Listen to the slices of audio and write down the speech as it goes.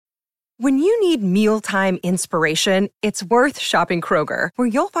When you need mealtime inspiration, it's worth shopping Kroger, where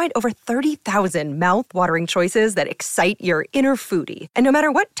you'll find over 30,000 mouth-watering choices that excite your inner foodie. And no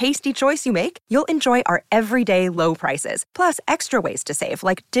matter what tasty choice you make, you'll enjoy our everyday low prices, plus extra ways to save,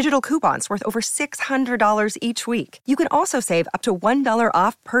 like digital coupons worth over $600 each week. You can also save up to $1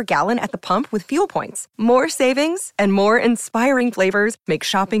 off per gallon at the pump with fuel points. More savings and more inspiring flavors make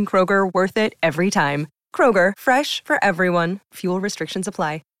shopping Kroger worth it every time. Kroger, fresh for everyone. Fuel restrictions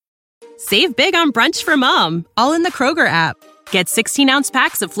apply. Save big on brunch for mom, all in the Kroger app. Get 16-ounce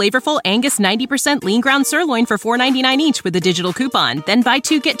packs of flavorful Angus 90% lean ground sirloin for $4.99 each with a digital coupon. Then buy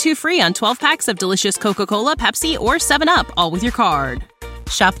 2, get 2 free on 12 packs of delicious Coca-Cola, Pepsi, or 7-Up, all with your card.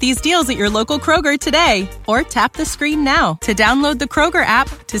 Shop these deals at your local Kroger today, or tap the screen now to download the Kroger app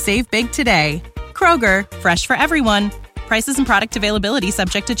to save big today. Kroger, fresh for everyone. Prices and product availability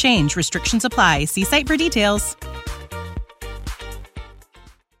subject to change. Restrictions apply. See site for details.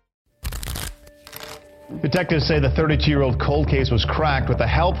 Detectives say the 32-year-old cold case was cracked with the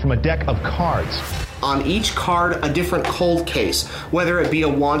help from a deck of cards. On each card, a different cold case, whether it be a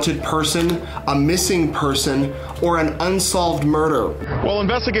wanted person, a missing person, or an unsolved murder. Well,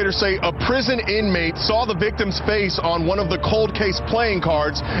 investigators say a prison inmate saw the victim's face on one of the cold case playing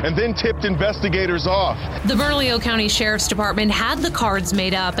cards and then tipped investigators off. The Bernalillo County Sheriff's Department had the cards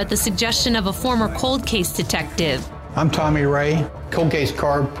made up at the suggestion of a former cold case detective. I'm Tommy Ray. Cold Case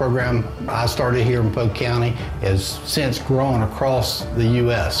Card program I started here in Polk County has since grown across the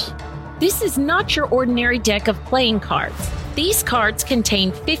U.S. This is not your ordinary deck of playing cards. These cards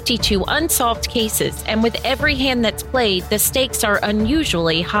contain 52 unsolved cases, and with every hand that's played, the stakes are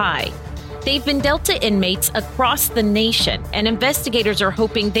unusually high. They've been dealt to inmates across the nation, and investigators are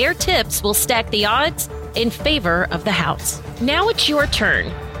hoping their tips will stack the odds in favor of the House. Now it's your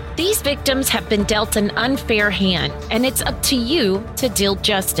turn. These victims have been dealt an unfair hand, and it's up to you to deal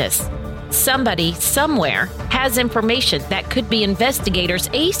justice. Somebody, somewhere, has information that could be investigators'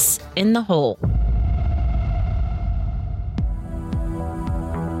 ace in the hole.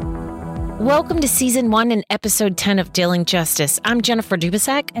 Welcome to Season 1 and Episode 10 of Dealing Justice. I'm Jennifer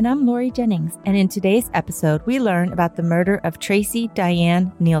Dubisak. And I'm Lori Jennings. And in today's episode, we learn about the murder of Tracy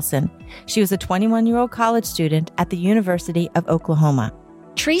Diane Nielsen. She was a 21-year-old college student at the University of Oklahoma.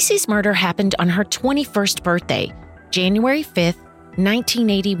 Tracy's murder happened on her 21st birthday, January 5th,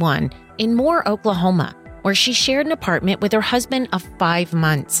 1981, in Moore, Oklahoma, where she shared an apartment with her husband of 5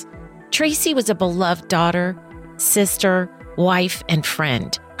 months. Tracy was a beloved daughter, sister, wife, and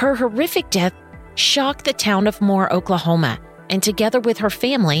friend. Her horrific death shocked the town of Moore, Oklahoma, and together with her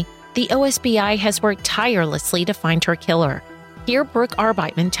family, the OSBI has worked tirelessly to find her killer. Here, Brooke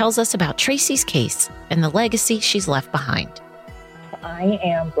Arbeitman tells us about Tracy's case and the legacy she's left behind. I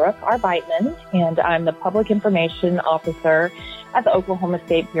am Brooke Arbeitman, and I'm the Public Information Officer at the Oklahoma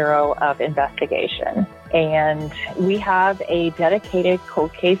State Bureau of Investigation. And we have a dedicated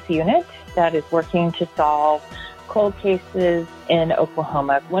cold case unit that is working to solve cold cases in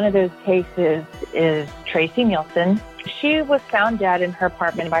Oklahoma. One of those cases is Tracy Nielsen. She was found dead in her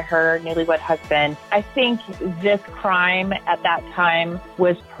apartment by her newlywed husband. I think this crime at that time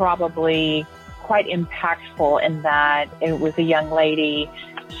was probably quite impactful in that it was a young lady.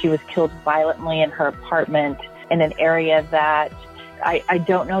 She was killed violently in her apartment in an area that I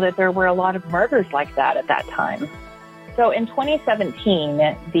don't know that there were a lot of murders like that at that time. So in 2017,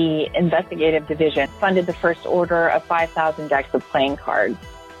 the investigative division funded the first order of 5,000 decks of playing cards.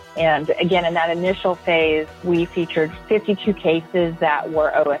 And again, in that initial phase, we featured 52 cases that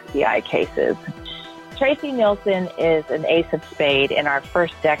were OSBI cases. Tracy Nielsen is an ace of spade in our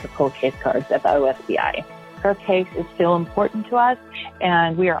first deck of cold case cards at the OSBI. Her case is still important to us,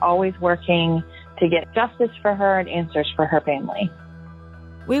 and we are always working to get justice for her and answers for her family.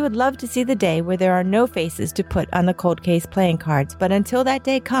 We would love to see the day where there are no faces to put on the cold case playing cards, but until that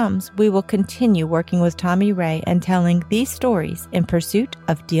day comes, we will continue working with Tommy Ray and telling these stories in pursuit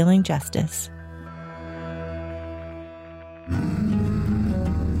of dealing justice.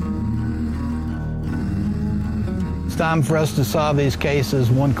 It's time for us to solve these cases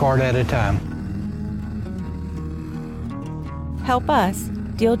one card at a time. Help us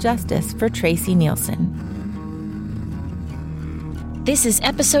deal justice for Tracy Nielsen. This is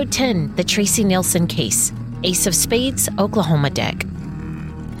Episode 10, The Tracy Nielsen Case, Ace of Spades, Oklahoma deck.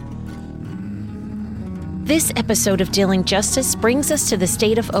 This episode of Dealing Justice brings us to the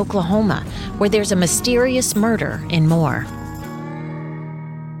state of Oklahoma, where there's a mysterious murder in Moore.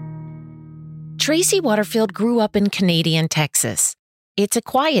 Tracy Waterfield grew up in Canadian, Texas. It's a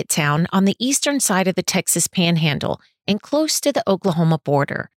quiet town on the eastern side of the Texas Panhandle and close to the Oklahoma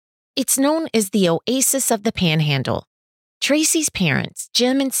border. It's known as the Oasis of the Panhandle. Tracy's parents,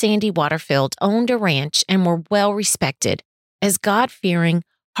 Jim and Sandy Waterfield, owned a ranch and were well respected as God-fearing,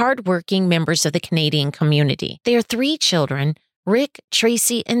 hardworking members of the Canadian community. Their 3 children, Rick,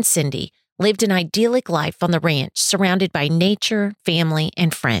 Tracy, and Cindy, lived an idyllic life on the ranch, surrounded by nature, family,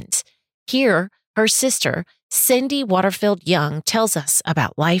 and friends. Here, her sister, Cindy Waterfield Young, tells us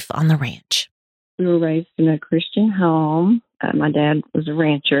about life on the ranch. We were raised in a Christian home. My dad was a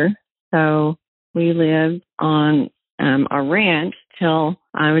rancher, so we lived on our ranch till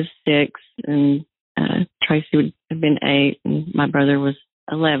I was 6, and Tracy would have been 8, and my brother was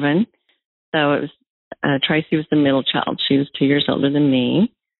 11. So it was Tracy was the middle child. She was 2 years older than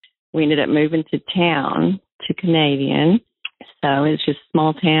me. We ended up moving to town, to Canadian. So it's just a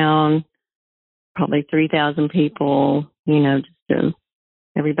small town, probably 3,000 people,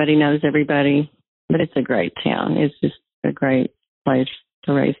 everybody knows everybody. But it's a great town. It's just a great place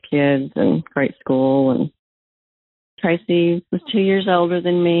to raise kids and great school. And Tracy was 2 years older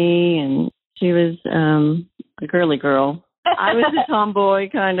than me, and she was a girly girl. I was a tomboy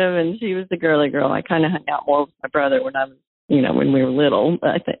kind of, and she was the girly girl. I kind of hung out more with my brother when I was, when we were little.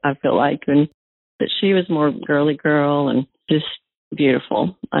 I feel like, but she was more girly girl and just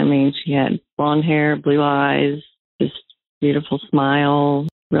beautiful. I mean, she had blonde hair, blue eyes, just beautiful smile,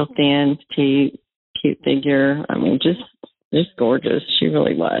 real thin, petite, cute figure. I mean, just gorgeous. She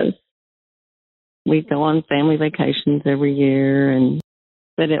really was. We'd go on family vacations every year,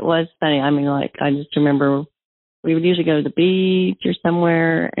 but it was funny. I mean, I just remember we would usually go to the beach or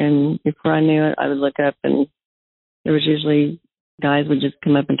somewhere, and before I knew it, I would look up, and there was usually guys would just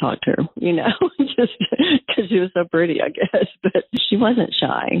come up and talk to her, just because she was so pretty, I guess. But she wasn't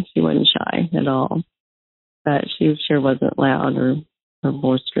shy. She wasn't shy at all. But she sure wasn't loud or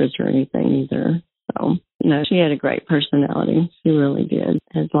boisterous or anything either. So, she had a great personality. She really did.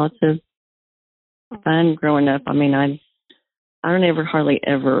 Had lots of fun growing up. I mean, I don't hardly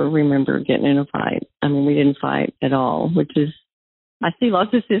ever remember getting in a fight. I mean, we didn't fight at all, which is, I see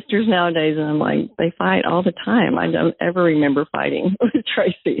lots of sisters nowadays, and I'm like, they fight all the time. I don't ever remember fighting with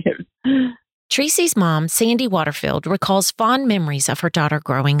Tracy. Tracy's mom, Sandy Waterfield, recalls fond memories of her daughter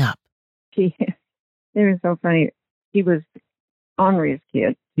growing up. It was so funny. She was ornery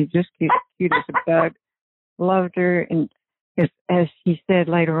kid. She just cute as a bug. Loved her, and as she said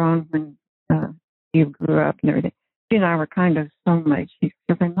later on when she grew up and everything, she and I were kind of soulmates. She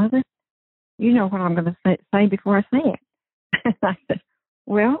said, "Mother, you know what I'm going to say before I say it." And I said,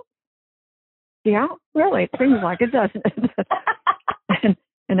 "Well, yeah, really, it seems like it, doesn't it?"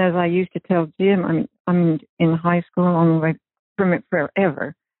 and as I used to tell Jim, I'm in high school on the way from it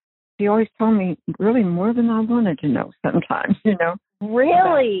forever. She always told me really more than I wanted to know sometimes,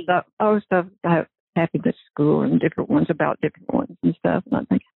 Really? Stuff about happened at school and different ones about different ones and stuff. And I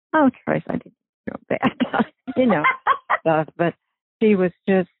think, oh, Trace, I didn't feel bad, stuff. But she was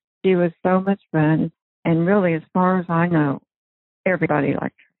so much fun. And really, as far as I know, everybody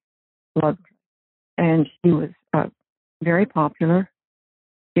liked her, loved her. And she was very popular.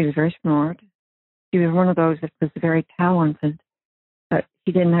 She was very smart. She was one of those that was very talented, but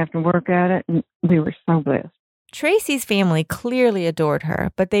she didn't have to work at it, and we were so blessed. Tracy's family clearly adored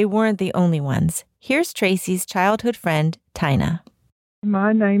her, but they weren't the only ones. Here's Tracy's childhood friend, Tina.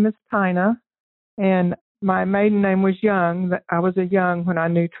 My name is Tina, and my maiden name was Young. I was a Young when I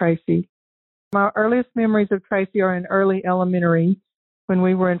knew Tracy. My earliest memories of Tracy are in early elementary, when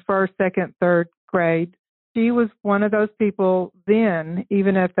we were in first, second, third grade. She was one of those people then,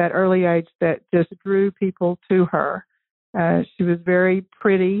 even at that early age, that just drew people to her. She was very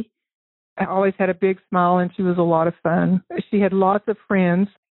pretty. I always had a big smile, and she was a lot of fun. She had lots of friends,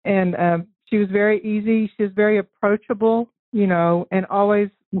 and she was very easy. She was very approachable, and always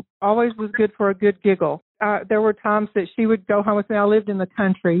was good for a good giggle. There were times that she would go home with me. I lived in the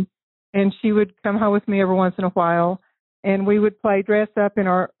country, and she would come home with me every once in a while, and we would play dress up in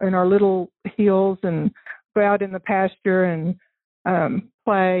our little heels and go out in the pasture and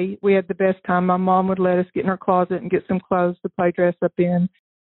play. We had the best time. My mom would let us get in her closet and get some clothes to play dress up in.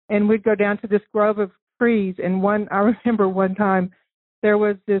 And we'd go down to this grove of trees. And I remember one time there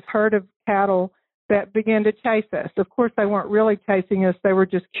was this herd of cattle that began to chase us. Of course, they weren't really chasing us. They were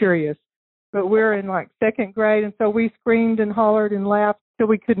just curious. But we were in second grade, and so we screamed and hollered and laughed till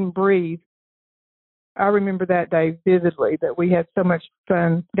we couldn't breathe. I remember that day vividly, that we had so much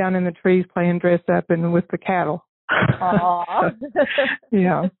fun down in the trees playing dress up and with the cattle. Aww.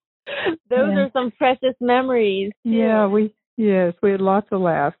 Yeah. Those are some precious memories, too. Yeah, we had lots of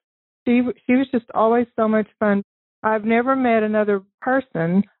laughs. She was just always so much fun. I've never met another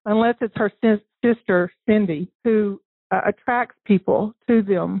person, unless it's her sister, Cindy, who attracts people to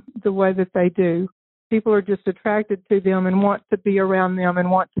them the way that they do. people are just attracted to them and want to be around them and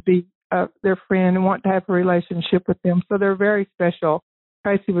want to be their friend and want to have a relationship with them. So they're very special.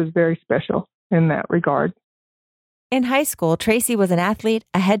 Tracy was very special in that regard. In high school, Tracy was an athlete,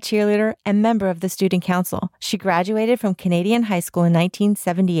 a head cheerleader, and member of the student council. She graduated from Canadian High School in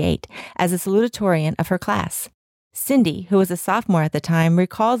 1978 as a salutatorian of her class. Cindy, who was a sophomore at the time,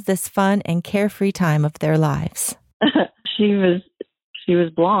 recalls this fun and carefree time of their lives. She was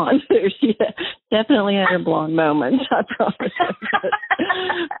blonde. She definitely had her blonde moments, I promise.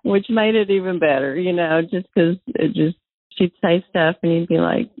 Which made it even better, just because she'd say stuff and you'd be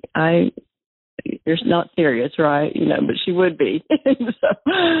like, you're not serious, right? But she would be.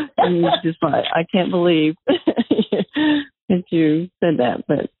 And you're just like, I can't believe that you said that.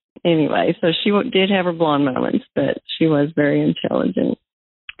 But anyway, so she did have her blonde moments, but she was very intelligent.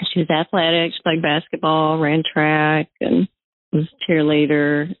 She was athletic. She played basketball, ran track, and was a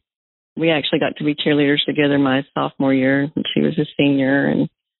cheerleader. We actually got to be cheerleaders together my sophomore year, and she was a senior, and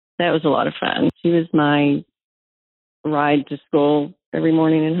that was a lot of fun. She was my ride to school every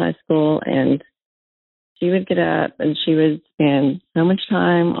morning in high school, and she would get up and she would spend so much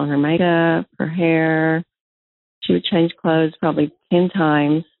time on her makeup, her hair. She would change clothes probably 10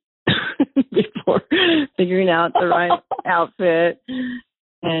 times before figuring out the right outfit.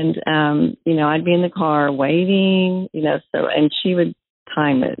 And, I'd be in the car waiting, and she would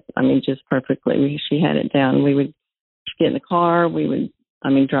time it, just perfectly. She had it down. We would get in the car. We would,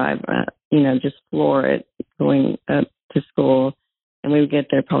 drive, just floor it going up to school. And we would get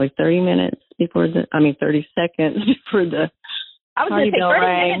there probably 30 seconds before the I was going to say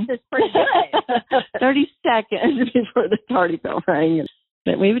 30 minutes is pretty good. 30 seconds before the tardy bell rang.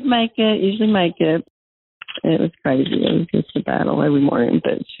 But we would usually make it. It was crazy. It was just a battle every morning,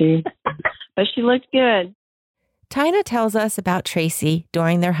 but she looked good. Tina tells us about Tracy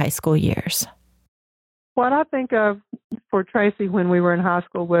during their high school years. What I think of for Tracy when we were in high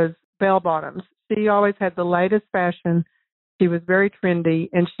school was bell bottoms. She always had the latest fashion. She was very trendy,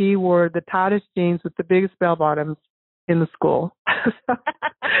 and she wore the tightest jeans with the biggest bell bottoms in the school.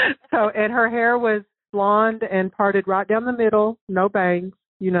 And her hair was blonde and parted right down the middle, no bangs.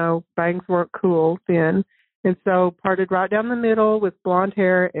 Bangs weren't cool then. And so parted right down the middle with blonde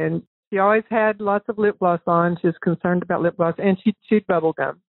hair, and she always had lots of lip gloss on. She was concerned about lip gloss, and she chewed bubble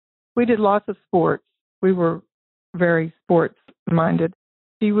gum. We did lots of sports. We were very sports-minded.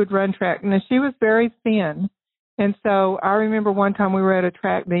 She would run track, and she was very thin. And so I remember one time we were at a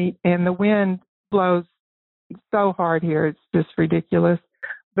track meet, and the wind blows so hard here. It's just ridiculous.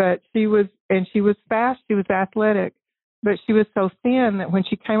 But she was fast. She was athletic. But she was so thin that when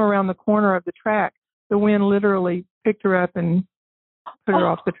she came around the corner of the track, the wind literally picked her up and put her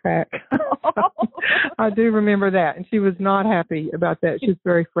off the track. I do remember that. And she was not happy about that. She was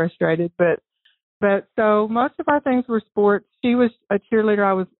very frustrated. But so most of our things were sports. She was a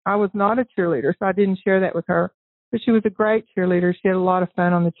cheerleader. I was not a cheerleader, so I didn't share that with her. But she was a great cheerleader. She had a lot of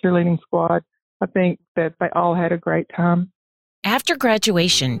fun on the cheerleading squad. I think that they all had a great time. After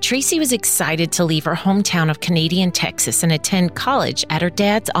graduation, Tracy was excited to leave her hometown of Canadian, Texas and attend college at her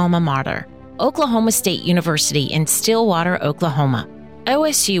dad's alma mater, Oklahoma State University in Stillwater, Oklahoma.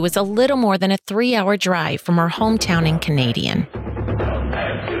 OSU was a little more than a 3-hour drive from her hometown in Canadian.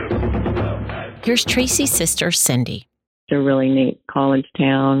 Here's Tracy's sister, Cindy. It's a really neat college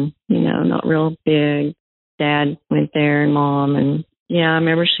town, not real big. Dad went there and Mom, and I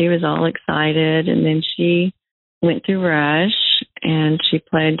remember she was all excited, and then she went through Rush and she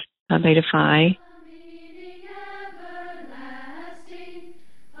played Phi Beta Phi.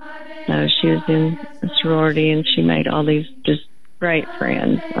 So she was in a sorority, and she made all these just great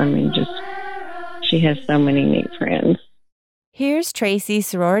friends. She has so many neat friends. Here's Tracy's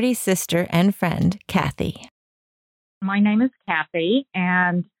sorority sister and friend, Kathy. My name is Kathy,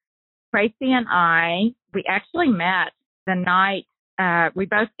 and Tracy and we actually met the night we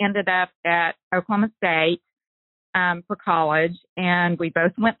both ended up at Oklahoma State for college, and we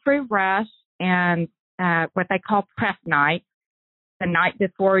both went through Rush and what they call press night, the night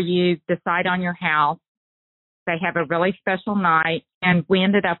before you decide on your house. They have a really special night, and we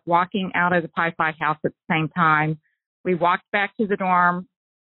ended up walking out of the Pi Phi house at the same time. We walked back to the dorm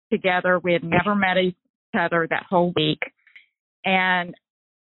together. We had never met each other that whole week, and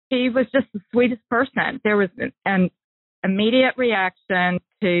she was just the sweetest person. There was an immediate reaction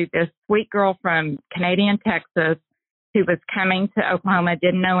to this sweet girl from Canadian, Texas, who was coming to Oklahoma,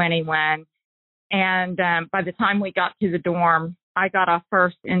 didn't know anyone. And by the time we got to the dorm, I got off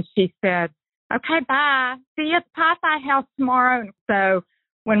first, and she said, "Okay, bye. See you at the Pi Phi house tomorrow." And so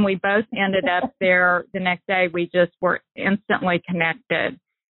when we both ended up there the next day, we just were instantly connected.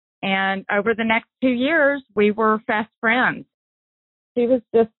 And over the next 2 years, we were fast friends. She was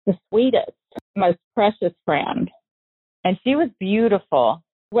just the sweetest, most precious friend. And she was beautiful.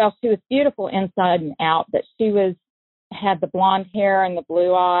 Well, she was beautiful inside and out, but she had the blonde hair and the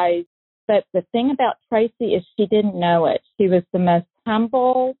blue eyes. But the thing about Tracy is she didn't know it. She was the most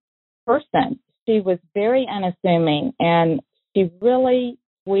humble person. She was very unassuming, and she really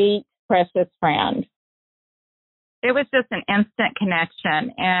sweet, precious friend. It was just an instant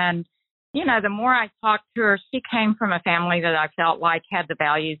connection. And, you know, the more I talked to her, she came from a family that I felt like had the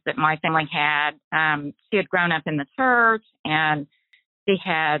values that my family had. She had grown up in the church, and she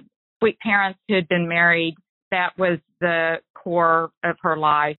had sweet parents who had been married. That was the core of her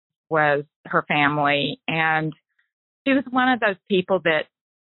life, was her family. And she was one of those people that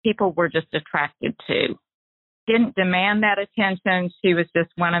people were just attracted to. Didn't demand that attention. She was just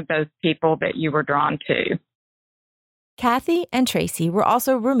one of those people that you were drawn to. Kathy and Tracy were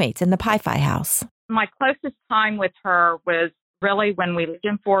also roommates in the Pi-Fi house. My closest time with her was really when we lived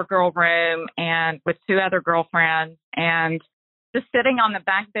in 4-girl room and with 2 other girlfriends, and just sitting on the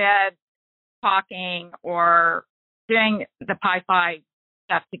back bed talking or doing the Pi-Fi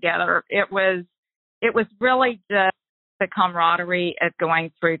stuff together. It was really just the camaraderie of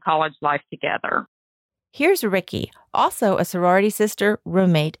going through college life together. Here's Ricky, also a sorority sister,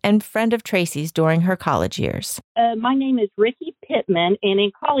 roommate, and friend of Tracy's during her college years. My name is Ricky Pittman, and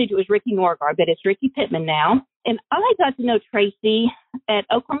in college it was Ricky Norgard, but it's Ricky Pittman now. And I got to know Tracy at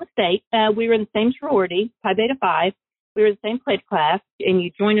Oklahoma State. We were in the same sorority, Pi Beta Phi. We were in the same pledge class, and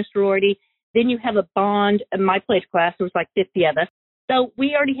you join a sorority. Then you have a bond. In my pledge class, there was like 50 of us. So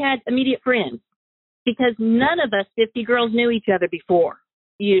we already had immediate friends because none of us 50 girls knew each other before,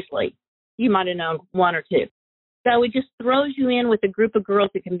 usually. You might have known 1 or 2. So it just throws you in with a group of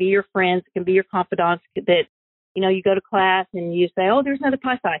girls that can be your friends, that can be your confidants, that, you know, you go to class and you say, oh, there's another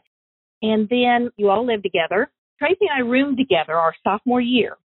Pi-Phi. And then you all live together. Tracy and I roomed together our sophomore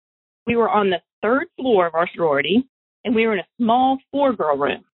year. We were on the 3rd floor of our sorority, and we were in a small 4-girl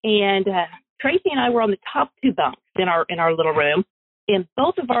room. And Tracy and I were on the top 2 bunks in our little room, and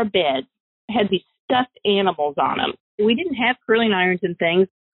both of our beds had these stuffed animals on them. We didn't have curling irons and things.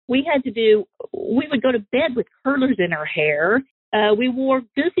 We would go to bed with curlers in our hair. We wore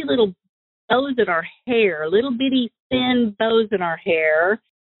goofy little bows in our hair, little bitty thin bows in our hair.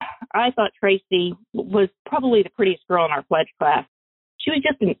 I thought Tracy was probably the prettiest girl in our pledge class. She was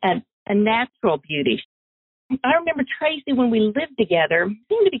just a natural beauty. I remember Tracy, when we lived together,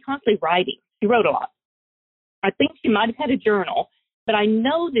 seemed to be constantly writing. She wrote a lot. I think she might have had a journal, but I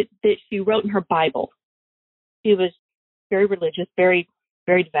know that she wrote in her Bible. She was very religious, very,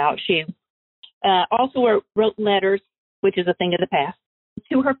 very devout. She also wrote letters, which is a thing of the past,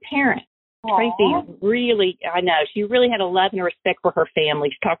 to her parents. Aww. Tracy really, I know, she really had a love and a respect for her family.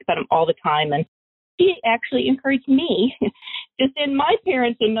 She talked about them all the time, and she actually encouraged me to send my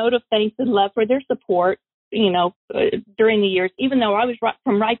parents a note of thanks and love for their support, you know, during the years, even though I was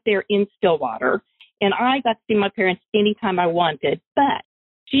right there in Stillwater, and I got to see my parents anytime I wanted. But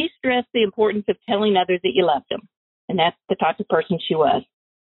she stressed the importance of telling others that you loved them, and that's the type of person she was.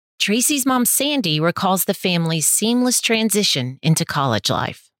 Tracy's mom, Sandy, recalls the family's seamless transition into college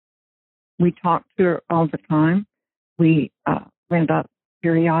life. We talked to her all the time. We went up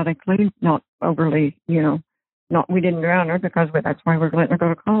periodically, not overly, you know, we didn't drown her because that's why we're letting her go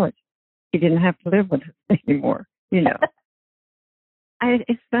to college. She didn't have to live with us anymore, you know.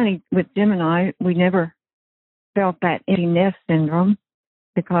 It's funny, with Jim and I, we never felt that empty nest syndrome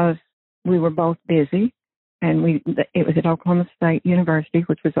because we were both busy. And it was at Oklahoma State University,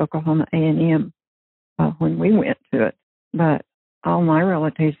 which was Oklahoma A&M when we went to it. But all my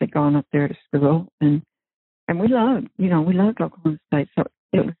relatives had gone up there to school, and we loved Oklahoma State. So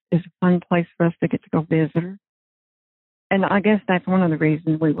it was a fun place for us to get to go visit her. And I guess that's one of the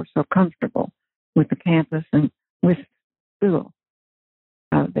reasons we were so comfortable with the campus and with school,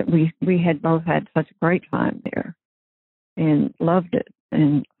 that we had both had such a great time there and loved it.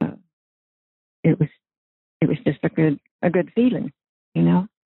 And it was just a good feeling, you know.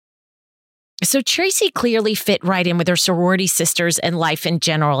 So Tracy clearly fit right in with her sorority sisters and life in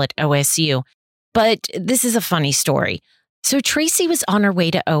general at OSU. But this is a funny story. So Tracy was on her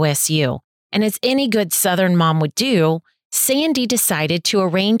way to OSU, and as any good Southern mom would do, Sandy decided to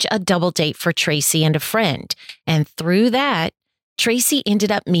arrange a double date for Tracy and a friend. And through that, Tracy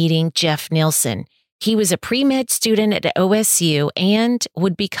ended up meeting Jeff Nielsen. He was a pre-med student at OSU and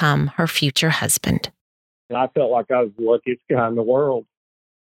would become her future husband. I felt like I was the luckiest guy in the world.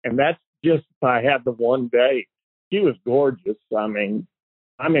 And that's just if I had the one date. She was gorgeous. I mean,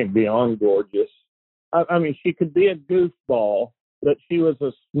 beyond gorgeous. I mean, she could be a goofball, but she was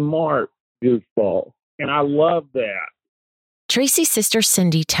a smart goofball. And I love that. Tracy's sister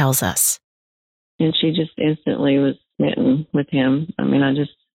Cindy tells us. And she just instantly was smitten with him. I mean, I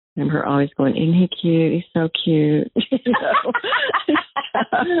just remember her always going, isn't he cute? He's so cute.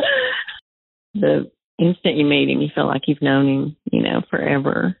 The instant you meet him, you feel like you've known him,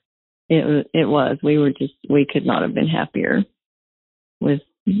 forever. It was. We could not have been happier with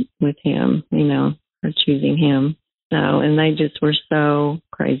him, or choosing him. So, and they just were so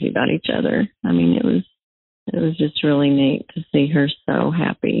crazy about each other. I mean, it was just really neat to see her so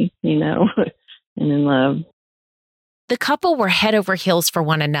happy, and in love. The couple were head over heels for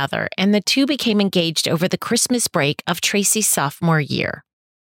one another, and the two became engaged over the Christmas break of Tracy's sophomore year.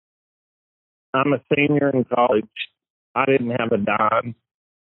 I'm a senior in college. I didn't have a dime.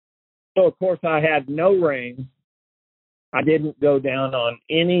 So, of course, I had no ring. I didn't go down on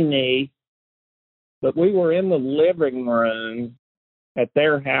any knee. But we were in the living room at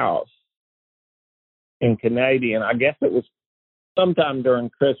their house in Canadian. I guess it was sometime during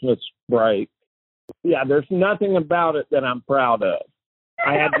Christmas break. Yeah, there's nothing about it that I'm proud of.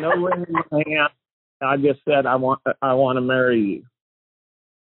 I had no ring in my hand. I just said, I want to marry you.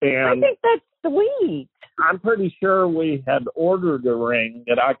 And I think that's sweet. I'm pretty sure we had ordered a ring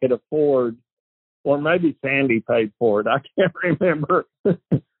that I could afford, or maybe Sandy paid for it. I can't remember.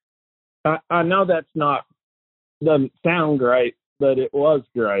 I know doesn't sound great, but it was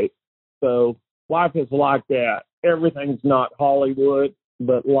great. So life is like that. Everything's not Hollywood,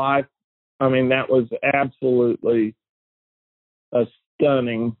 but life, I mean, that was absolutely a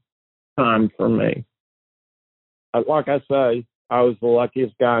stunning time for me. Like I say, I was the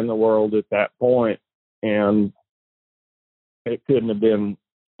luckiest guy in the world at that point, and it couldn't have been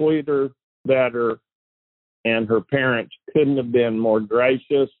sweeter, better, and her parents couldn't have been more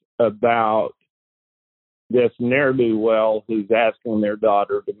gracious about this ne'er-do-well who's asking their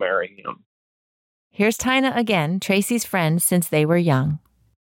daughter to marry him. Here's Tina again, Tracy's friend since they were young.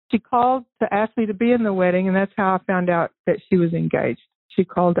 She called to ask me to be in the wedding, and that's how I found out that she was engaged. She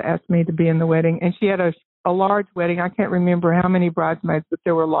called to ask me to be in the wedding, and she had a large wedding. I can't remember how many bridesmaids, but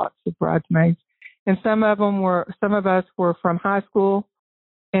there were lots of bridesmaids. And some of us were from high school,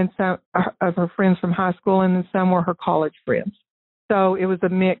 and some of her friends from high school, and then some were her college friends. So it was a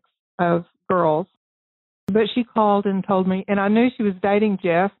mix of girls. But she called and told me, and I knew she was dating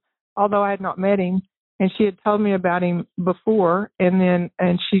Jeff, although I had not met him, and she had told me about him before, and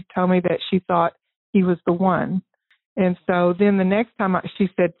she told me that she thought he was the one. And so then the next time she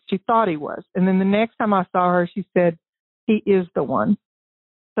said she thought he was. And then the next time I saw her, she said, he is the one.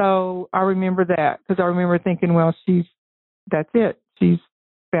 So I remember that because I remember thinking, well, that's it. She's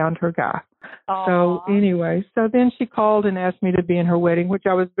found her guy. Aww. So anyway, so then she called and asked me to be in her wedding, which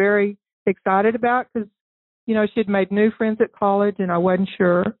I was very excited about because, she had made new friends at college and I wasn't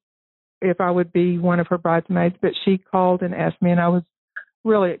sure if I would be one of her bridesmaids, but she called and asked me and I was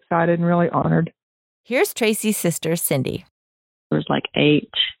really excited and really honored. Here's Tracy's sister, Cindy. There was like 8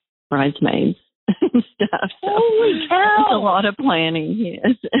 bridesmaids and stuff. So holy cow! It's a lot of planning,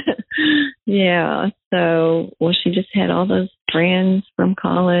 yes. Yeah. So, she just had all those friends from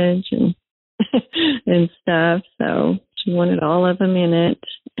college and and stuff. So she wanted all of them in it.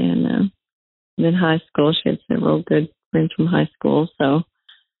 And then high school, she had several good friends from high school. So,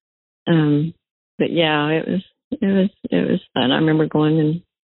 but yeah, it was fun. I remember going in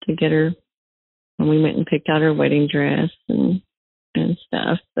to get her. And we went and picked out her wedding dress and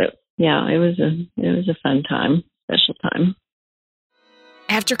stuff. But yeah, it was a fun time, special time.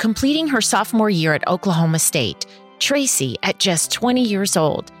 After completing her sophomore year at Oklahoma State, Tracy, at just 20 years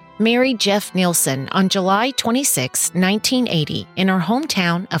old, married Jeff Nielsen on July 26, 1980, in her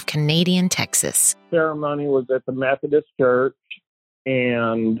hometown of Canadian, Texas. Ceremony was at the Methodist Church,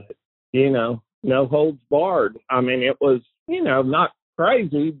 and no holds barred. I mean, it was not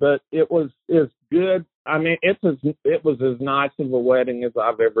crazy, but it was good. I mean, it was as nice of a wedding as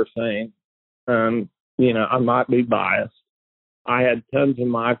I've ever seen. I might be biased. I had tons of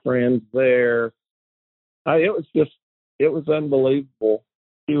my friends there. It was unbelievable.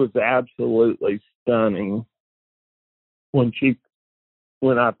 She was absolutely stunning when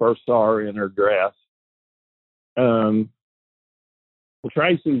I first saw her in her dress.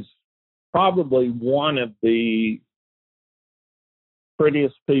 Tracy's probably one of the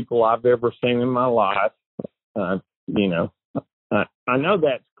prettiest people I've ever seen in my life. I know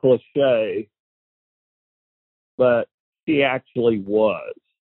that's cliche, but she actually was.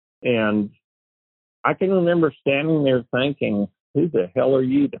 And I can remember standing there thinking, who the hell are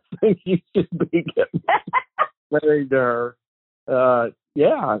you to think you should be getting married to her?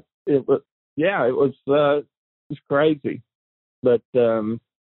 It was crazy. But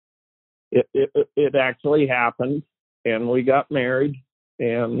it actually happened, and we got married,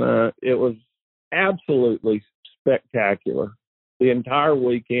 and it was absolutely spectacular. The entire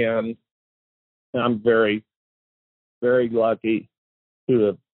weekend, I'm very, very lucky to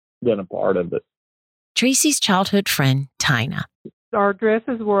have been a part of it. Tracy's childhood friend, Tina. Our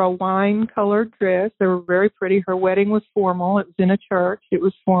dresses were a wine-colored dress. They were very pretty. Her wedding was formal. It was in a church. It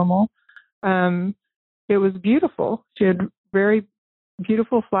was formal. It was beautiful. She had very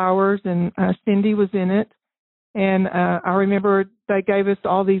beautiful flowers, and Cindy was in it. And I remember they gave us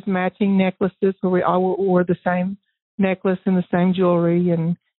all these matching necklaces where we all wore the same necklace and the same jewelry,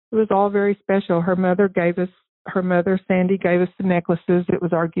 and it was all very special. Her mother, Sandy, gave us the necklaces. It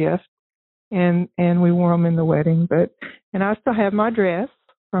was our gift, and we wore them in the wedding. And I still have my dress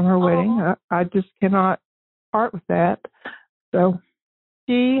from her wedding. I just cannot part with that. So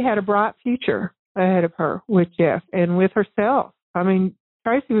she had a bright future ahead of her with Jeff and with herself. I mean,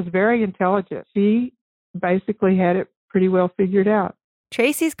 Tracy was very intelligent. She basically had it pretty well figured out.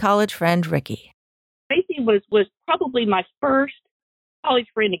 Tracy's college friend, Ricky. Tracy was probably my first college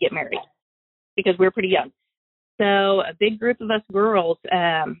friend to get married because we were pretty young. So a big group of us girls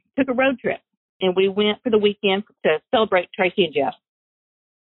took a road trip, and we went for the weekend to celebrate Tracy and Jeff.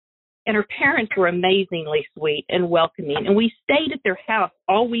 And her parents were amazingly sweet and welcoming, and we stayed at their house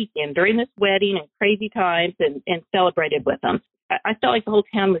all weekend during this wedding and crazy times and celebrated with them. I felt like the whole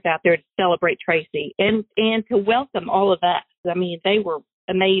town was out there to celebrate Tracy and to welcome all of us. I mean, they were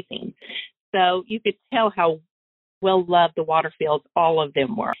amazing. So you could tell how well loved the Waterfields, all of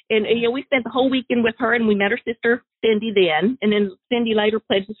them were. And we spent the whole weekend with her, and we met her sister, Cindy, then. And then Cindy later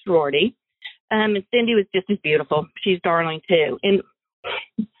pledged the sorority. And Cindy was just as beautiful. She's darling, too. And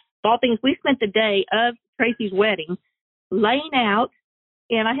all things, we spent the day of Tracy's wedding laying out,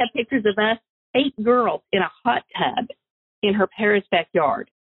 and I have pictures of us, 8 girls, in a hot tub in her parents' backyard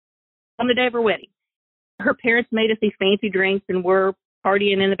on the day of her wedding. Her parents made us these fancy drinks, and we're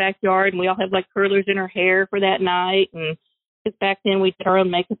partying in the backyard, and we all have like curlers in our hair for that night. And because back then we did our own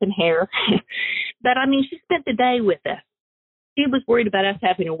makeup and hair. But I mean, she spent the day with us. She was worried about us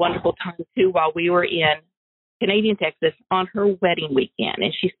having a wonderful time too while we were in Canadian Texas on her wedding weekend.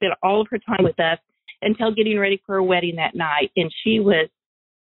 And she spent all of her time with us until getting ready for her wedding that night. And she was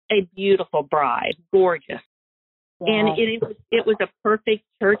a beautiful bride, gorgeous. Yeah. And it was a perfect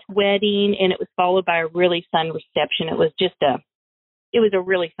church wedding, and it was followed by a really fun reception. It was a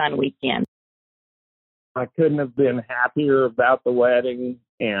really fun weekend. I couldn't have been happier about the wedding.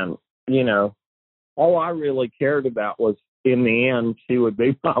 And, all I really cared about was, in the end, she would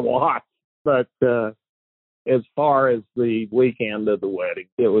be my wife. But as far as the weekend of the wedding,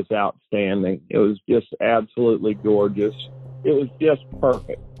 it was outstanding. It was just absolutely gorgeous. It was just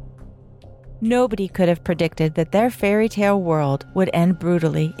perfect. Nobody could have predicted that their fairy tale world would end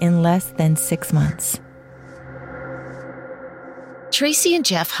brutally in less than 6 months. Tracy and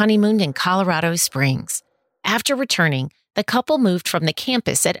Jeff honeymooned in Colorado Springs. After returning, the couple moved from the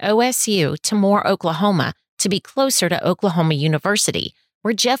campus at OSU to Moore, Oklahoma, to be closer to Oklahoma University,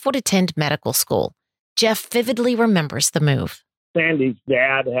 where Jeff would attend medical school. Jeff vividly remembers the move. Sandy's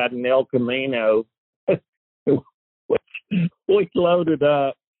dad had an El Camino, which we loaded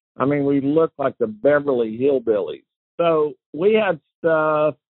up. I mean, we looked like the Beverly Hillbillies. So we had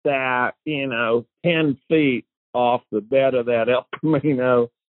stuff that, 10 feet off the bed of that El Camino,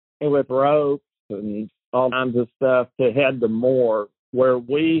 and with ropes and all kinds of stuff to head to Moore, where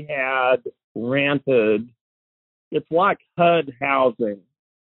we had rented. It's like HUD housing,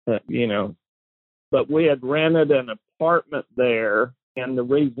 but we had rented an apartment there. And the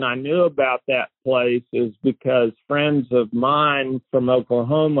reason I knew about that place is because friends of mine from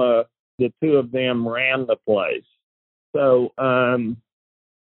Oklahoma, the 2 of them ran the place. So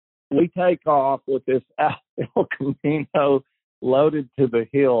we take off with this El Camino loaded to the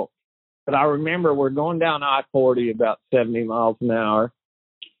hilt. But I remember we're going down I-40 about 70 miles an hour,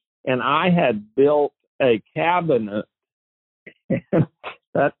 and I had built a cabinet, and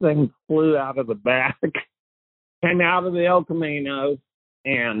that thing flew out of the back and out of the El Camino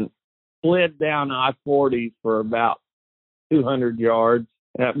and slid down I-40 for about 200 yards.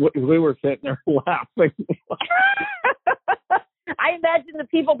 We were sitting there laughing. I imagine the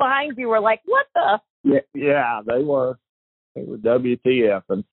people behind you were like, what the? Yeah, they were. They were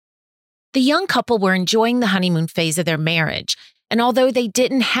WTFing. The young couple were enjoying the honeymoon phase of their marriage. And although they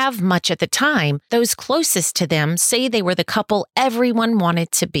didn't have much at the time, those closest to them say they were the couple everyone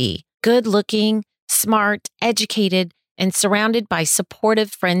wanted to be. Good-looking, smart, educated, and surrounded by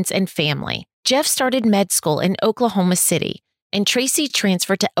supportive friends and family. Jeff started med school in Oklahoma City, and Tracy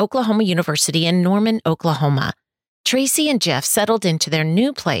transferred to Oklahoma University in Norman, Oklahoma. Tracy and Jeff settled into their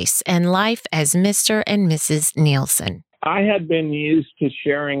new place and life as Mr. and Mrs. Nielsen. I had been used to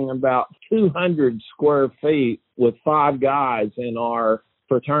sharing about 200 square feet with 5 guys in our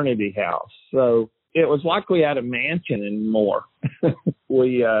fraternity house. So it was like we had a mansion and more.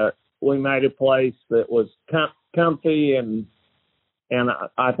 We made a place that was comfy, and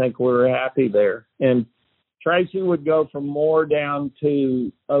I think we were happy there. And Tracy would go from Moore down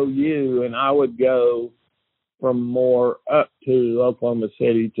to OU, and I would go from Moore up to Oklahoma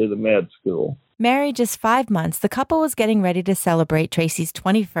City to the med school. Married just 5 months, the couple was getting ready to celebrate Tracy's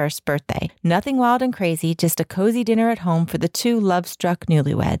 21st birthday. Nothing wild and crazy, just a cozy dinner at home for the two love-struck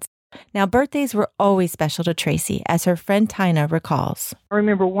newlyweds. Now, birthdays were always special to Tracy, as her friend Tina recalls. I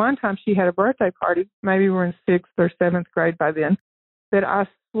remember one time she had a birthday party, maybe we were in 6th or 7th grade by then, that I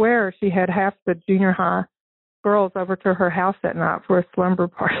swear she had half the junior high girls over to her house that night for a slumber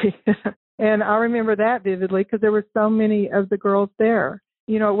party. And I remember that vividly because there were so many of the girls there.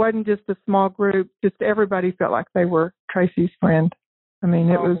 You know, it wasn't just a small group, just everybody felt like they were Tracy's friend. I mean,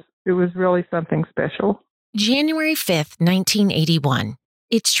 it was really something special. January 5th, 1981.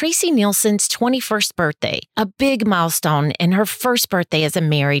 It's Tracy Nielsen's 21st birthday, a big milestone in her first birthday as a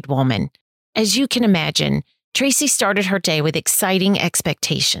married woman. As you can imagine, Tracy started her day with exciting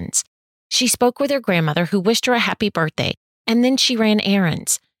expectations. She spoke with her grandmother, who wished her a happy birthday, and then she ran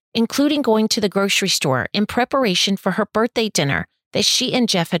errands, including going to the grocery store in preparation for her birthday dinner that she and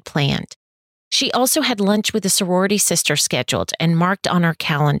Jeff had planned. She also had lunch with a sorority sister scheduled and marked on her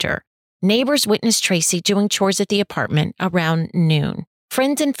calendar. Neighbors witnessed Tracy doing chores at the apartment around noon.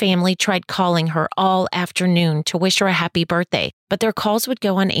 Friends and family tried calling her all afternoon to wish her a happy birthday, but their calls would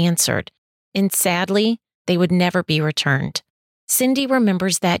go unanswered, and sadly, they would never be returned. Cindy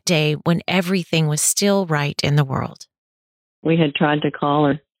remembers that day when everything was still right in the world. We had tried to call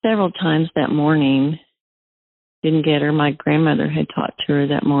her several times that morning. Didn't get her. My grandmother had talked to her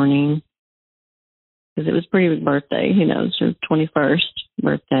that morning because it was a pretty big birthday. You know, it was her 21st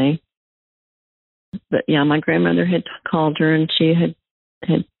birthday. But yeah, my grandmother had called her and she had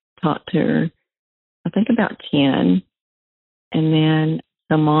talked to her, I think about 10. And then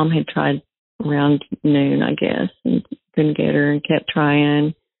the mom had tried around noon, I guess, and couldn't get her and kept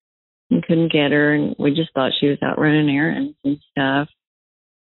trying and couldn't get her. And we just thought she was out running errands and stuff.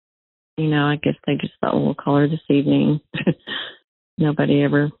 You know, I guess they just thought, well, we'll call her this evening. Nobody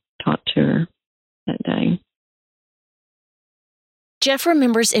ever talked to her that day. Jeff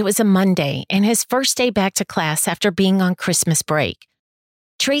remembers it was a Monday and his first day back to class after being on Christmas break.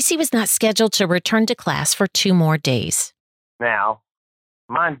 Tracy was not scheduled to return to class for 2 more days. Now,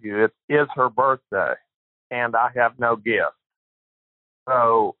 mind you, it is her birthday, and I have no gift.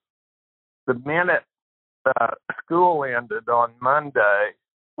 So the minute school ended on Monday,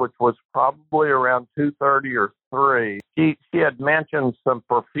 which was probably around 2:30 or 3, she had mentioned some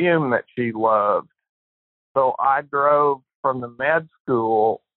perfume that she loved. So I drove from the med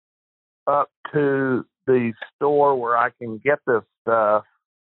school up to the store where I can get this stuff,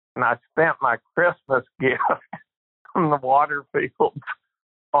 and I spent my Christmas gift from the Waterfield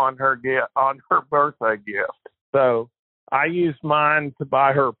on her birthday gift. So I used mine to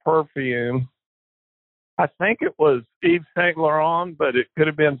buy her perfume. I think it was Yves Saint Laurent, but it could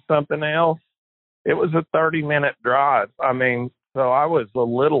have been something else. It was a 30-minute drive. I mean, so I was a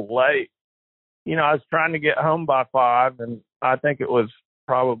little late. You know, I was trying to get home by 5, and I think it was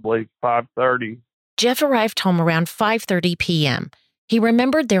probably 5:30. Jeff arrived home around 5:30 p.m. He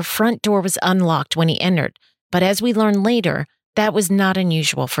remembered their front door was unlocked when he entered, but as we learned later, that was not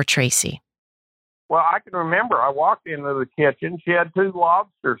unusual for Tracy. Well, I can remember I walked into the kitchen. She had 2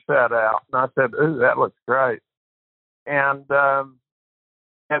 lobsters set out, and I said, "Ooh, that looks great." And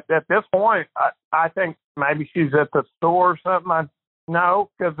at this point, I think maybe she's at the store or something. No,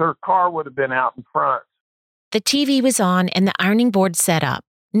 because her car would have been out in front. The TV was on and the ironing board set up.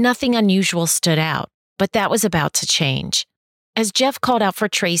 Nothing unusual stood out, but that was about to change. As Jeff called out for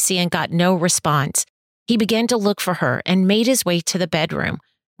Tracy and got no response, he began to look for her and made his way to the bedroom,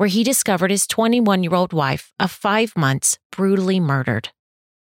 where he discovered his 21-year-old wife of 5 months brutally murdered.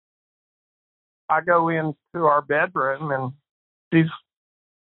 I go into our bedroom and she's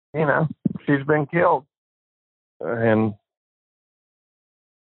been killed. And,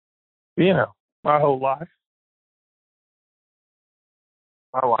 my whole life,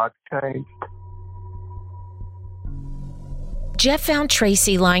 my life changed. Jeff found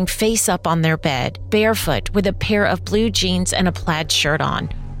Tracy lying face up on their bed, barefoot, with a pair of blue jeans and a plaid shirt on.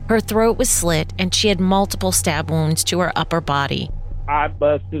 Her throat was slit, and she had multiple stab wounds to her upper body. I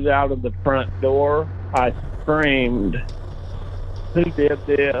busted out of the front door. I screamed, "Who did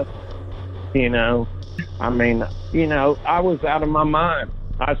this?" I mean, I was out of my mind.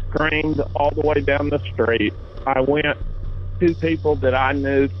 I screamed all the way down the street. I went. 2 people that I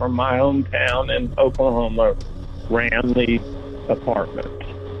knew from my hometown in Oklahoma ran the apartment.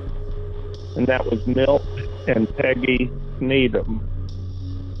 And that was Milt and Peggy Needham.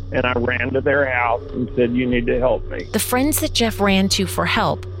 And I ran to their house and said, "You need to help me." The friends that Jeff ran to for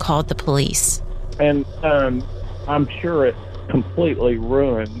help called the police. And I'm sure it completely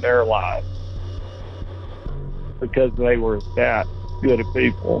ruined their lives because they were that good of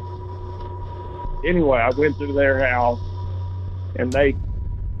people. Anyway, I went to their house and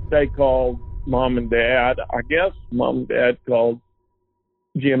they called Mom and Dad. I guess Mom and Dad called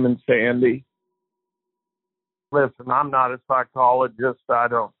Jim and Sandy. Listen, I'm not a psychologist. I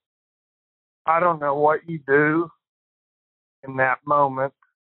don't know what you do in that moment,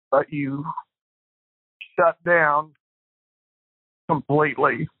 but you shut down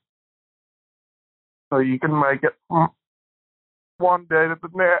completely so you can make it one day to the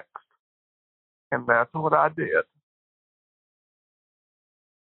next. And that's what I did.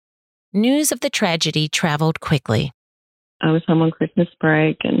 News of the tragedy traveled quickly. I was home on Christmas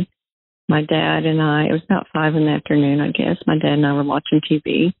break, and my dad and I, it was about 5 in the afternoon, I guess. My dad and I were watching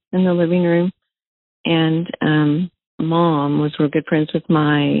TV in the living room. And Mom was real good friends with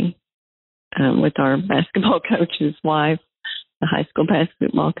with our basketball coach's wife, the high school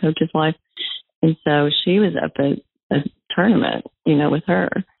basketball coach's wife. And so she was up at a tournament, with her.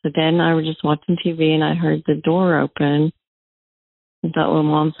 So Dad and I were just watching TV, and I heard the door open. I thought, well,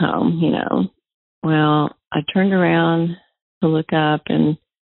 Mom's home, Well, I turned around to look up, and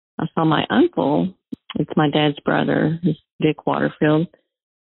I saw my uncle. It's my dad's brother, Dick Waterfield.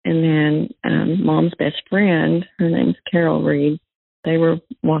 And then Mom's best friend, her name's Carol Reed. They were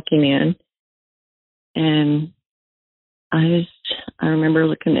walking in, and I remember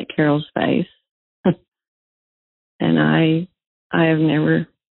looking at Carol's face, and I've never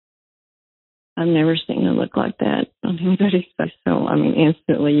seen her look like that on anybody's face. So,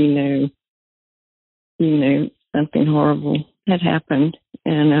 instantly you knew something horrible had happened.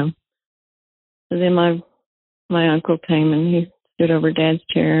 And so then my uncle came and he stood over Dad's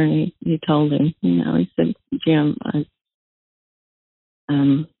chair and he told him, he said, "Jim,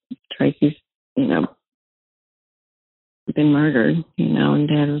 Tracy's, been murdered, and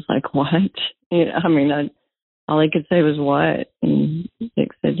Dad was like, "What?" All he could say was, "What?" And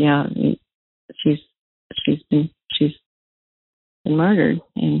Dick said, "Yeah, she's been murdered,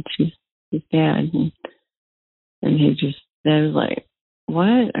 and she's dead." And Dad was like,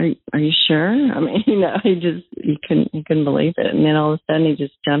 "What? Are you sure?" He couldn't believe it. And then all of a sudden he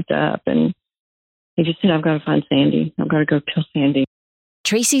just jumped up and he just said, "I've got to find Sandy. I've got to go kill Sandy."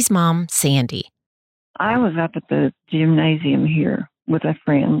 Tracy's mom, Sandy. I was up at the gymnasium here with a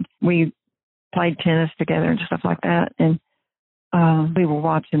friend. We played tennis together and stuff like that. And we were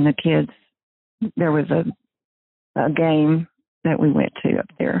watching the kids. There was a game that we went to up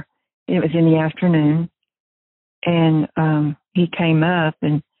there. It was in the afternoon. And he came up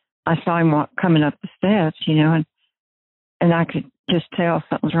and I saw him coming up the steps, and I could just tell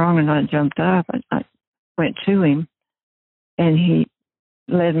something was wrong, and I jumped up. I went to him, and he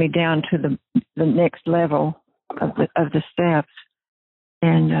led me down to the next level of the steps,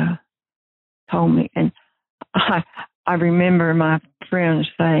 and told me. And I remember my friend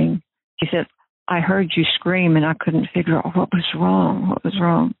saying, she said, "I heard you scream, and I couldn't figure out what was wrong. What was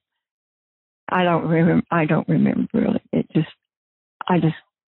wrong?" I don't remember really.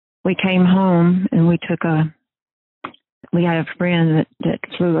 We came home and we had a friend that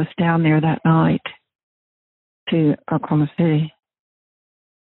flew us down there that night to Oklahoma City.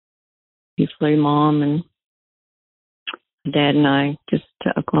 He flew Mom and Dad and I just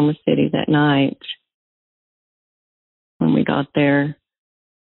to Oklahoma City that night. When we got there,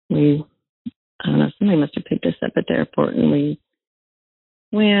 somebody must have picked us up at the airport, and we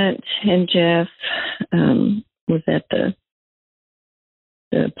went, and Jeff was at the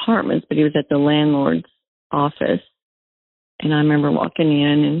apartments, but he was at the landlord's office. And I remember walking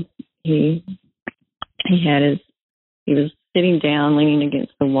in, and he was sitting down, leaning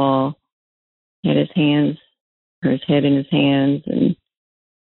against the wall, had his head in his hands, and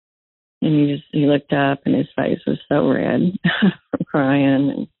he looked up, and his face was so red from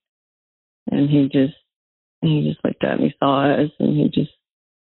crying, and he just looked up and he saw us, and he just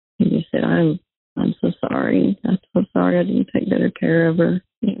said, I'm so sorry. I'm so sorry I didn't take better care of her.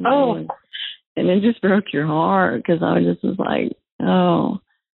 And it just broke your heart, because I just was like, oh.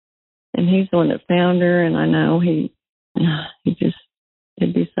 And he's the one that found her, and I know it'd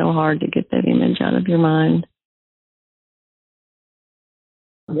be so hard to get that image out of your mind.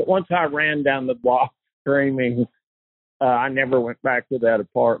 Once I ran down the block screaming. I never went back to that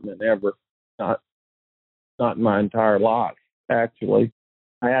apartment ever. Not in my entire life, actually.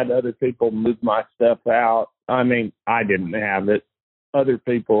 I had other people move my stuff out. I mean, I didn't have it. Other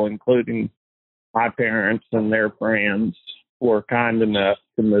people, including my parents and their friends, were kind enough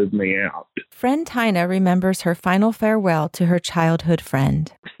to move me out. Friend Tina remembers her final farewell to her childhood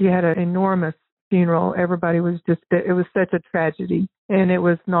friend. She had an enormous funeral. Everybody was it was such a tragedy. And it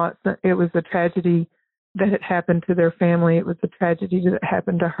was a tragedy that had happened to their family. It was a tragedy that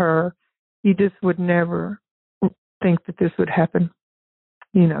happened to her. You just would never think that this would happen,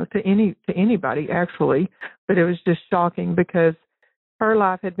 to anybody actually. But it was just shocking because her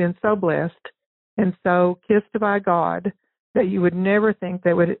life had been so blessed and so kissed by God that you would never think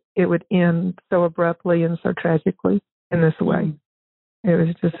that it would end so abruptly and so tragically in this way. It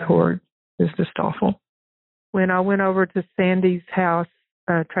was just horrid. It was just awful. When I went over to Sandy's house,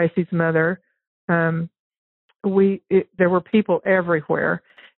 Tracy's mother, there were people everywhere.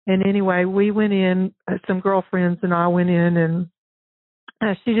 And anyway, we went in, some girlfriends and I went in,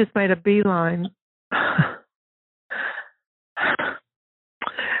 and she just made a beeline.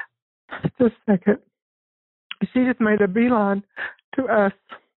 Just a second. She just made a beeline to us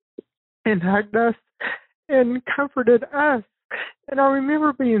and hugged us and comforted us. And I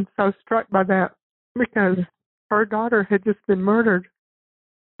remember being so struck by that because her daughter had just been murdered,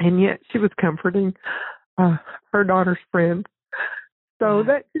 and yet she was comforting her daughter's friend. So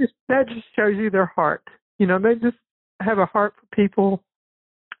that just shows you their heart. They just have a heart for people,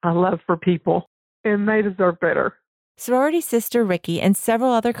 a love for people, and they deserve better. Sorority sister Ricky and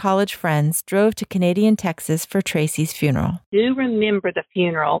several other college friends drove to Canadian Texas for Tracy's funeral. I do remember the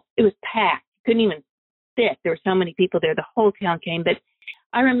funeral. It was packed. Couldn't even sit. There were so many people there. The whole town came. But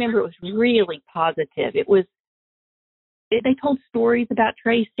I remember it was really positive. They told stories about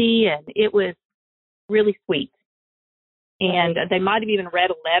Tracy, and it was really sweet. And they might have even read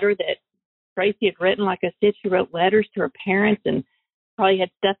a letter that Tracy had written. Like I said, she wrote letters to her parents and probably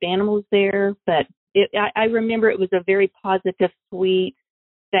had stuffed animals there. But I remember it was a very positive, sweet,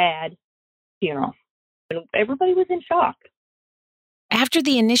 sad funeral. And everybody was in shock. After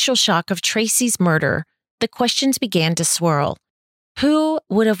the initial shock of Tracy's murder, the questions began to swirl. Who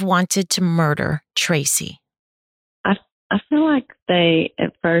would have wanted to murder Tracy? I feel like they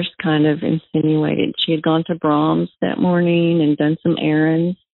at first kind of insinuated she had gone to Brahms that morning and done some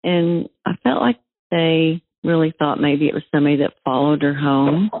errands. And I felt like they really thought maybe it was somebody that followed her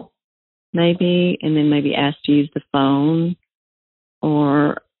home, maybe, and then maybe asked to use the phone.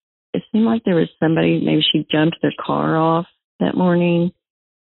 Or it seemed like there was somebody, maybe she jumped their car off that morning.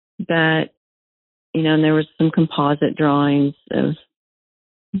 That, and there was some composite drawings of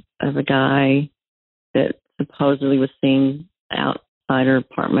a guy that supposedly was seen outside her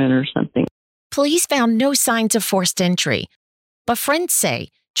apartment or something. Police found no signs of forced entry, but friends say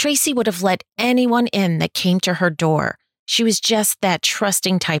Tracy would have let anyone in that came to her door. She was just that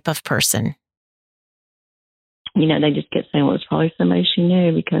trusting type of person. They just kept saying, well, it's probably somebody she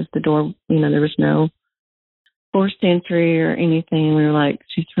knew because the door, there was no forced entry or anything. We were like,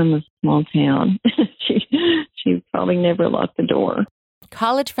 she's from a small town. She probably never locked the door.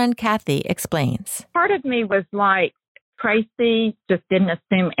 College friend Kathy explains. Part of me was like, Tracy just didn't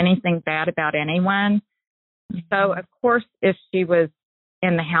assume anything bad about anyone. So, of course, if she was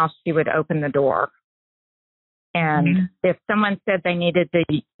in the house, she would open the door. And if someone said they needed to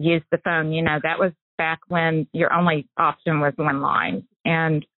use the phone, that was back when your only option was landline.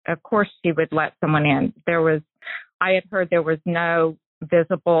 And, of course, she would let someone in. I had heard there was no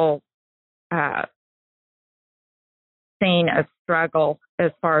visible scene of struggle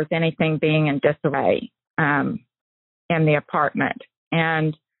as far as anything being in disarray in the apartment.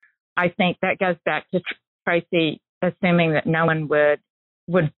 And I think that goes back to Tracy assuming that no one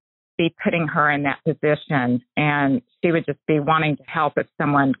would be putting her in that position, and she would just be wanting to help if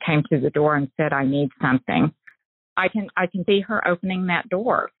someone came to the door and said, I need something. I can see her opening that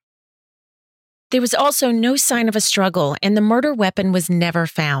door. There was also no sign of a struggle, and the murder weapon was never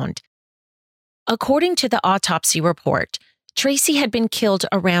found. According to the autopsy report, Tracy had been killed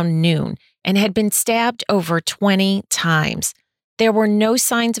around noon and had been stabbed over 20 times. There were no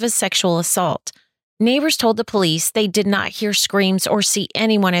signs of a sexual assault. Neighbors told the police they did not hear screams or see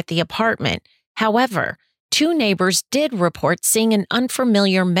anyone at the apartment. However, 2 neighbors did report seeing an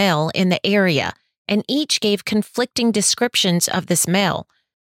unfamiliar male in the area, and each gave conflicting descriptions of this male.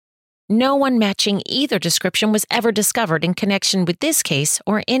 No one matching either description was ever discovered in connection with this case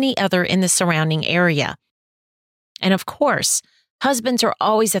or any other in the surrounding area. And of course, husbands are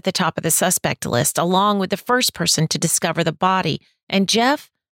always at the top of the suspect list, along with the first person to discover the body, and Jeff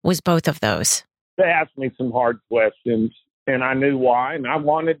was both of those. to ask me some hard questions, and I knew why, and I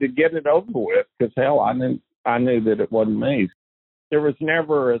wanted to get it over with because, hell, I knew that it wasn't me. There was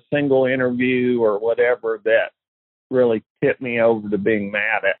never a single interview or whatever that really tipped me over to being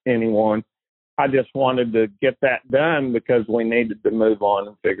mad at anyone. I just wanted to get that done because we needed to move on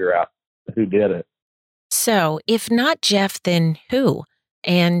and figure out who did it. So, if not Jeff, then who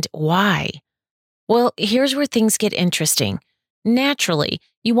and why? Well, here's where things get interesting. Naturally,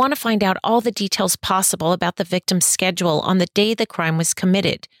 you want to find out all the details possible about the victim's schedule on the day the crime was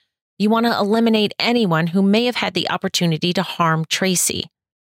committed. You want to eliminate anyone who may have had the opportunity to harm Tracy.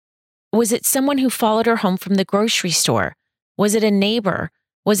 Was it someone who followed her home from the grocery store? Was it a neighbor?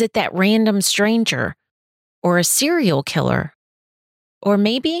 Was it that random stranger? Or a serial killer? Or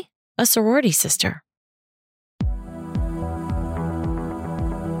maybe a sorority sister?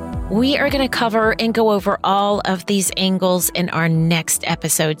 We are going to cover and go over all of these angles in our next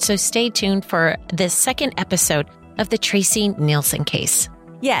episode, so stay tuned for the second episode of the Tracy Nielsen case.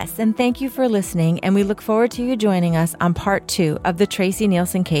 Yes, and thank you for listening, and we look forward to you joining us on part 2 of the Tracy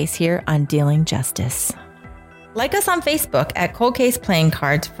Nielsen case here on Dealing Justice. Like us on Facebook at Cold Case Playing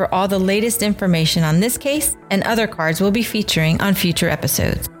Cards for all the latest information on this case and other cards we'll be featuring on future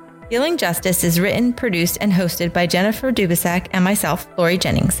episodes. Dealing Justice is written, produced, and hosted by Jennifer Dubisak and myself, Lori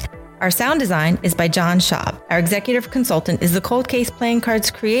Jennings. Our sound design is by John Schaub. Our executive consultant is the Cold Case Playing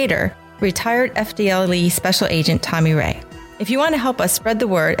Cards creator, retired FDLE Special Agent Tommy Ray. If you want to help us spread the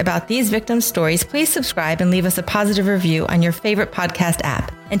word about these victims' stories, please subscribe and leave us a positive review on your favorite podcast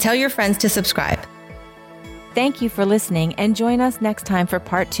app. And tell your friends to subscribe. Thank you for listening, and join us next time for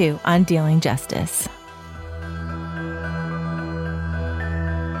part 2 on Dealing Justice.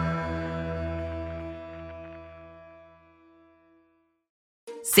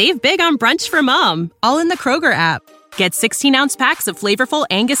 Save big on brunch for mom, all in the Kroger app. Get 16-ounce packs of flavorful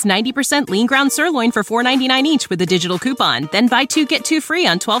Angus 90% lean ground sirloin for $4.99 each with a digital coupon. Then buy 2, get 2 free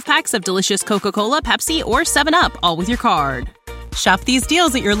on 12 packs of delicious Coca-Cola, Pepsi, or 7-Up, all with your card. Shop these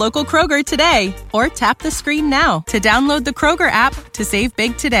deals at your local Kroger today, or tap the screen now to download the Kroger app to save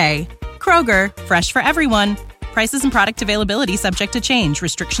big today. Kroger, fresh for everyone. Prices and product availability subject to change.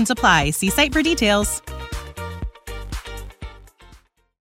 Restrictions apply. See site for details.